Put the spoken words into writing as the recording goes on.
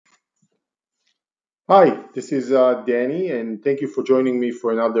Hi, this is Danny, and thank you for joining me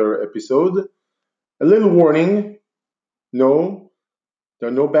for another episode. A little warning, no, there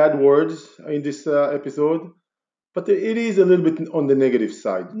are no bad words in this episode, but it is a little bit on the negative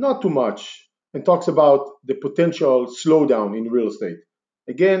side, not too much, and talks about the potential slowdown in real estate.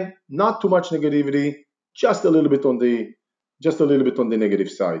 Again, not too much negativity, just a little bit on the negative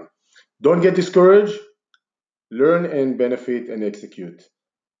side. Don't get discouraged, learn and benefit and execute.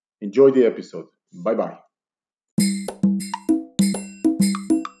 Enjoy the episode. Bye bye.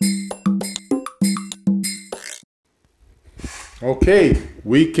 Okay,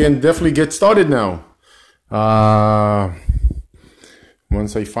 we can definitely get started now. Uh,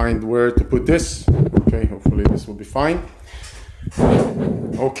 Once I find where to put this, okay, hopefully this will be fine.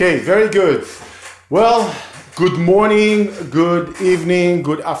 Okay, very good. Well, good morning, good evening,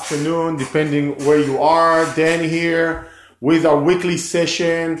 good afternoon, depending where you are. Dan here with our weekly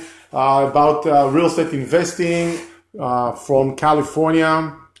session about real estate investing from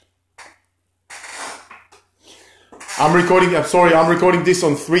California. I'm recording this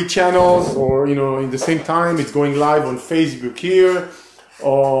on 3 channels, or in the same time. It's going live on Facebook here,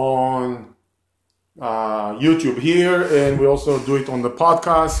 on YouTube here, and we also do it on the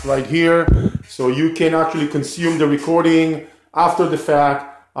podcast right here. So you can actually consume the recording after the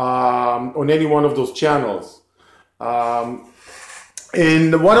fact on any one of those channels.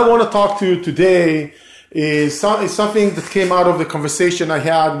 And what I want to talk to you today is something that came out of the conversation I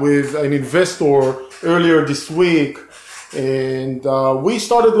had with an investor earlier this week. And we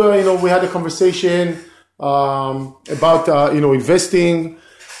started, we had a conversation about, investing.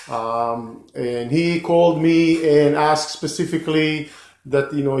 And he called me and asked specifically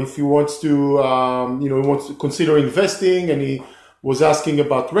that, if he wants to, he wants to consider investing, and he was asking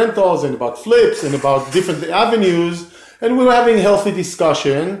about rentals and about flips and about different avenues. And we were having a healthy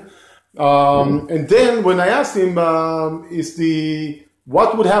discussion. And then when I asked him,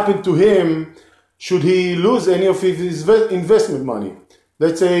 what would happen to him should he lose any of his investment money?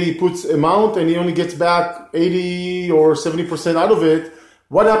 Let's say he puts amount and he only gets back 80 or 70% out of it.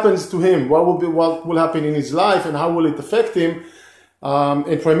 What happens to him? What will happen in his life, and how will it affect him?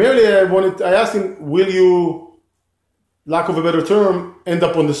 And primarily, I asked him, will you, lack of a better term, end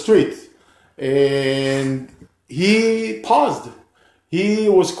up on the street? And he paused. He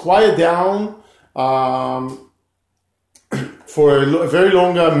was quiet down for a very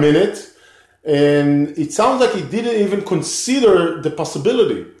long minute. And it sounds like he didn't even consider the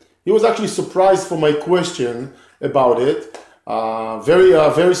possibility. He was actually surprised for my question about it.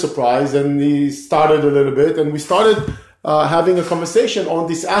 Very surprised. And he started a little bit. And we started having a conversation on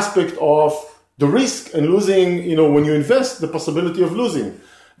this aspect of the risk and losing, when you invest, the possibility of losing.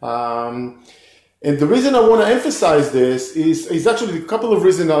 And the reason I want to emphasize this is actually a couple of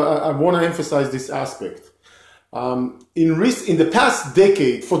reasons I want to emphasize this aspect. In the past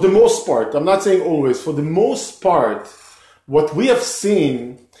decade, for the most part, I'm not saying always, for the most part, what we have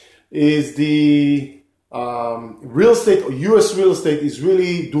seen is the real estate, or US real estate, is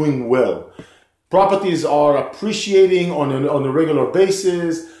really doing well. Properties are appreciating on a regular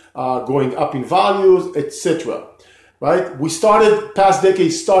basis, going up in values, etc. Right? Past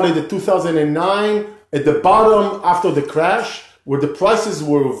decade started in 2009 at the bottom after the crash, where the prices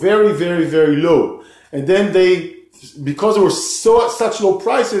were very, very, very low. And then because there were such low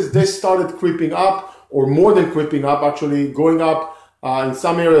prices, they started creeping up, or more than creeping up, actually going up in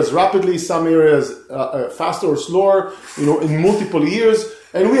some areas rapidly, some areas faster or slower, in multiple years.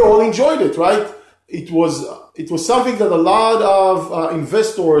 And we all enjoyed it, right? It was something that a lot of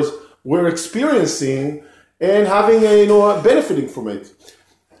investors were experiencing and having benefiting from it.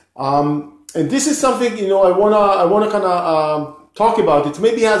 And this is something, I wanna kind of talk about. It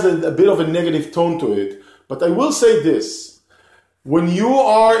maybe has a bit of a negative tone to it, but I will say this: when you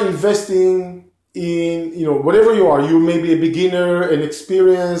are investing in, whatever you are, you may be a beginner, an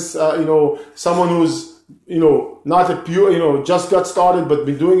experienced, someone who's, not a pure, just got started but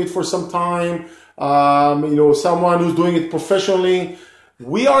been doing it for some time, someone who's doing it professionally.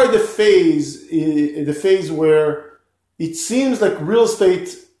 We are at the phase where it seems like real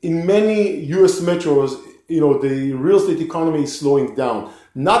estate in many US metros, the real estate economy is slowing down.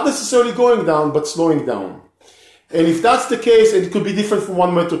 Not necessarily going down, but slowing down. And if that's the case, and it could be different from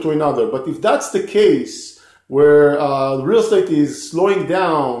one metro to another, but if that's the case, where real estate is slowing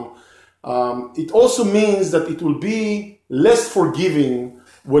down, it also means that it will be less forgiving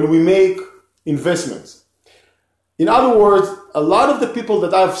when we make investments. In other words, a lot of the people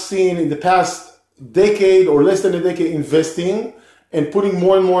that I've seen in the past decade or less than a decade investing and putting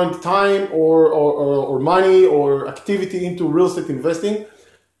more and more time or money or activity into real estate investing,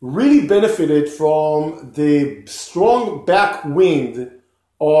 really benefited from the strong backwind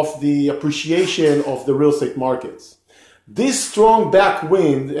of the appreciation of the real estate markets. This strong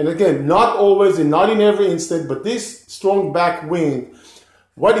backwind, and again, not always and not in every instant, but this strong backwind,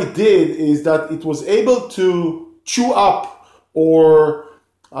 what it did is that it was able to chew up or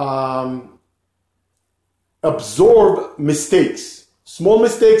absorb mistakes, small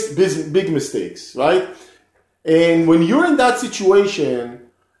mistakes, big mistakes, right? And when you're in that situation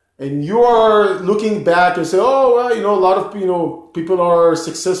and you are looking back and say, oh, well, a lot of people are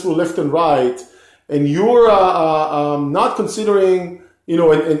successful left and right, and you're not considering,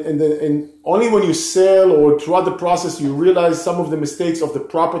 and only when you sell or throughout the process you realize some of the mistakes of the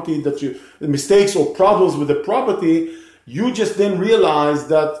property the mistakes or problems with the property, you just then realize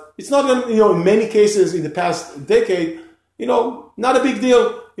that it's not going to, in many cases in the past decade, not a big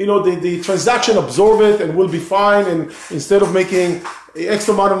deal. The transaction absorb it and we'll be fine. And instead of making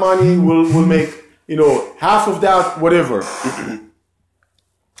extra amount of money, we'll make, half of that, whatever.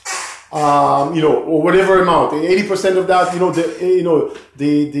 Or whatever amount, 80% of that,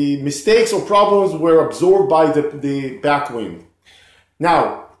 the mistakes or problems were absorbed by the backwind.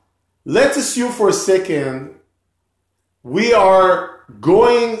 Now, let's assume for a second we are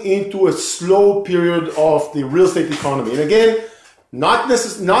going into a slow period of the real estate economy. And again, I'm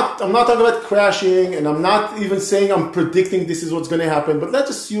not talking about crashing, and I'm not even saying I'm predicting this is what's going to happen, but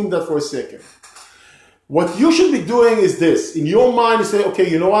let's assume that for a second. What you should be doing is this. In your mind, you say, okay,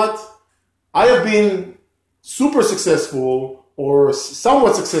 you know what? I have been super successful or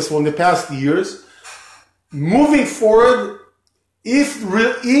somewhat successful in the past years. Moving forward, if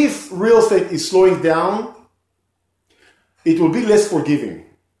real estate is slowing down, it will be less forgiving.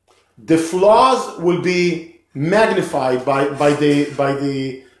 The flaws will be magnified by the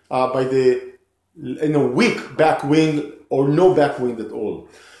weak backwind or no backwind at all.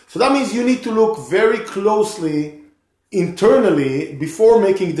 So that means you need to look very closely internally before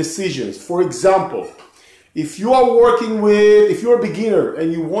making decisions. For example, if you're a beginner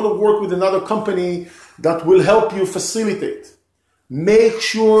and you want to work with another company that will help you facilitate, make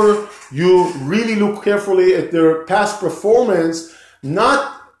sure you really look carefully at their past performance,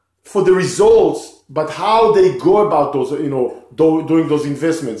 not for the results, but how they go about those, doing those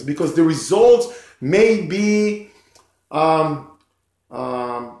investments, because the results may be not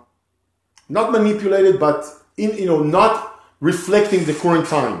manipulated, but not reflecting the current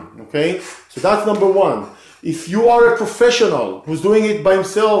time. Okay, so that's number one. If you are a professional who's doing it by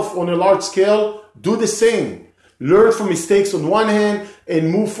himself on a large scale, do the same. Learn from mistakes on one hand and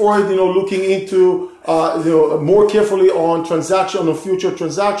move forward, looking into, more carefully on future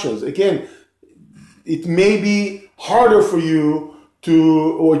transactions. Again, it may be harder for you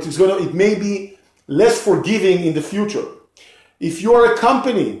it may be less forgiving in the future. If you are a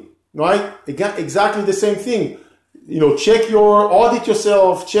company, right? Again, exactly the same thing. Audit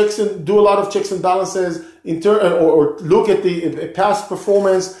yourself, do a lot of checks and balances, or look at the past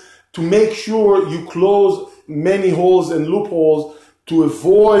performance to make sure you close many holes and loopholes to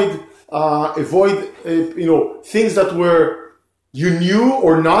avoid things that you knew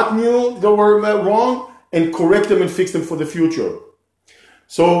or not knew that were wrong, and correct them and fix them for the future.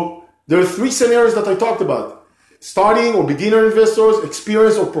 So there are three scenarios that I talked about: starting or beginner investors,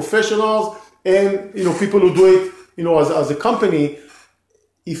 experienced or professionals, and people who do it as a company.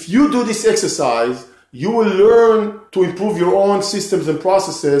 If you do this exercise, you will learn to improve your own systems and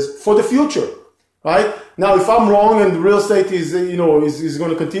processes for the future. Right? Now, if I'm wrong and real estate is going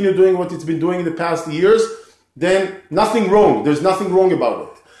to continue doing what it's been doing in the past years, then nothing wrong. There's nothing wrong about it.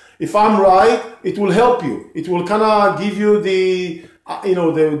 If I'm right, it will help you. It will kind of give you the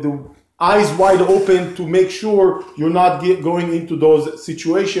eyes wide open to make sure you're not going into those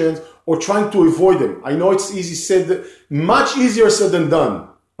situations or trying to avoid them. I know it's much easier said than done,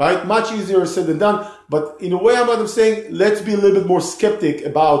 right? Much easier said than done. But in a way, I'm saying, let's be a little bit more skeptic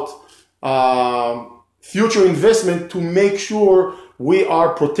about future investment to make sure we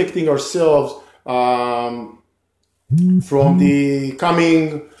are protecting ourselves from the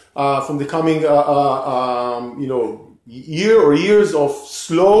coming year or years of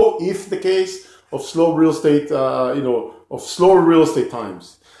slow real estate, of slower real estate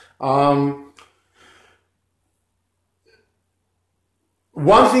times.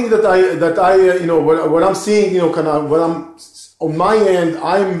 One thing that I what I'm seeing, what I'm on my end,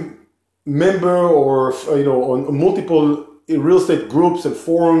 I'm member or on multiple real estate groups and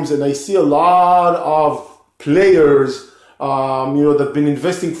forums, and I see a lot of players that have been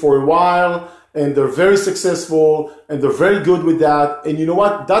investing for a while, and they're very successful and they're very good with that. And you know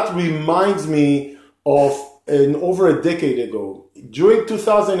what? That reminds me of over a decade ago. during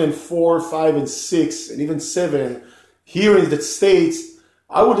 2004, 5, and 6, and even 7, here in the States,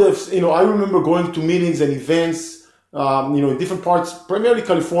 I would have, I remember going to meetings and events, in different parts, primarily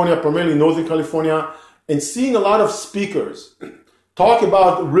California, primarily Northern California, and seeing a lot of speakers talk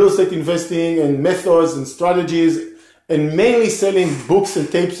about real estate investing and methods and strategies, and mainly selling books and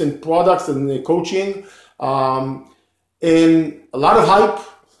tapes and products and coaching, and a lot of hype,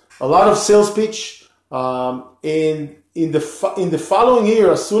 a lot of sales pitch, and in the following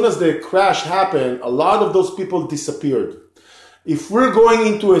year, as soon as the crash happened, a lot of those people disappeared. If we're going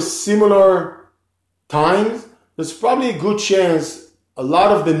into a similar time, there's probably a good chance a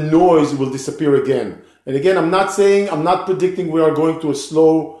lot of the noise will disappear again. And again, I'm not predicting we are going to a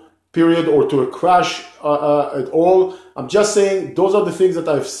slow period or to a crash at all. I'm just saying those are the things that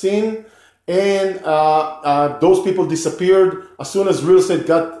I've seen, and those people disappeared as soon as real estate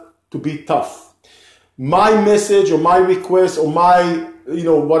got to be tough. My message or my request or my,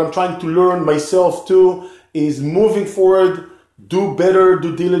 what I'm trying to learn myself too is moving forward, do better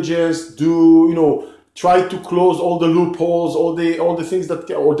due diligence, try to close all the loopholes, all the things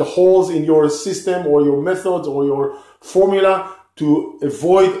or the holes in your system or your methods or your formula to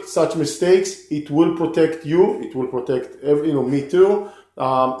avoid such mistakes. It will protect you. It will protect me too,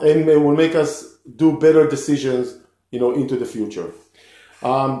 and it will make us do better decisions, into the future.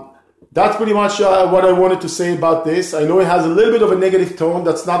 That's pretty much what I wanted to say about this. I know it has a little bit of a negative tone.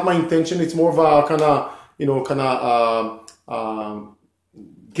 That's not my intention. It's more of a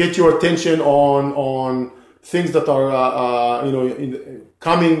get your attention on things that are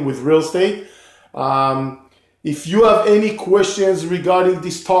coming with real estate. If you have any questions regarding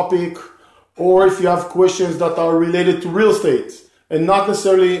this topic, or if you have questions that are related to real estate and not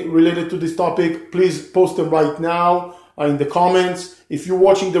necessarily related to this topic, please post them right now in the comments. If you're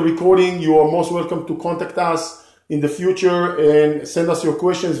watching the recording, you are most welcome to contact us in the future and send us your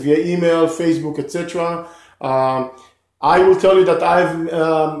questions via email, Facebook, etc. I will tell you that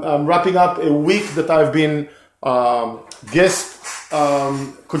I'm wrapping up a week that I've been guest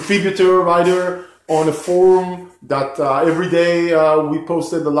contributor, writer on a forum that every day we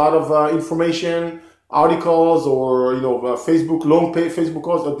posted a lot of information, articles, or Facebook, Facebook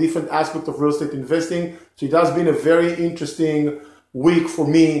posts, a different aspect of real estate investing. So it has been a very interesting week for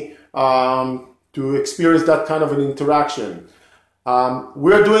me to experience that kind of an interaction.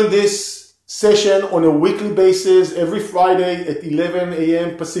 We're doing this session on a weekly basis every Friday at 11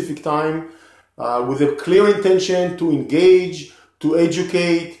 a.m. Pacific time with a clear intention to engage, to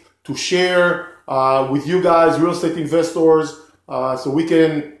educate, to share with you guys, real estate investors, so we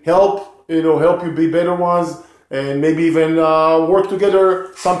can help you be better ones, and maybe even work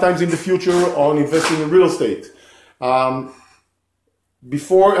together sometimes in the future on investing in real estate. I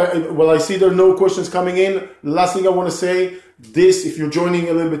see there are no questions coming in. The last thing I want to say, if you're joining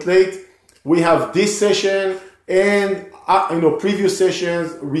a little bit late, we have this session and previous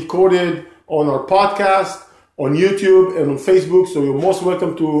sessions recorded on our podcast, on YouTube, and on Facebook. So you're most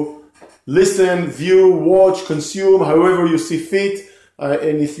welcome to listen, view, watch, consume, however you see fit.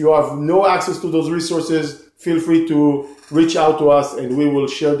 And if you have no access to those resources, feel free to reach out to us and we will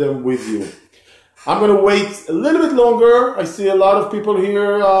share them with you. I'm going to wait a little bit longer. I see a lot of people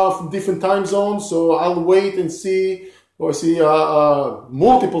here from different time zones, so I'll wait and see. I see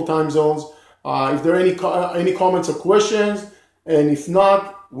multiple time zones. If there are any comments or questions, and if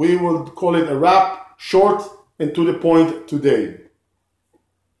not, we will call it a wrap, short and to the point today.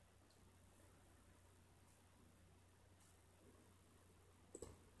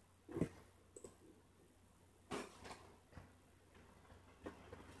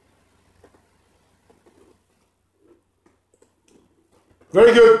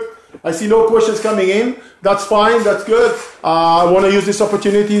 Very good. I see no questions coming in. That's fine. That's good. I want to use this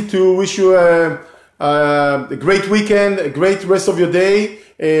opportunity to wish you a great weekend, a great rest of your day,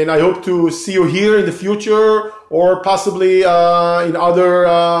 and I hope to see you here in the future or possibly in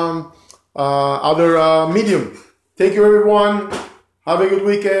other medium. Thank you, everyone. Have a good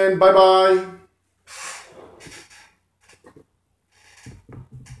weekend. Bye-bye.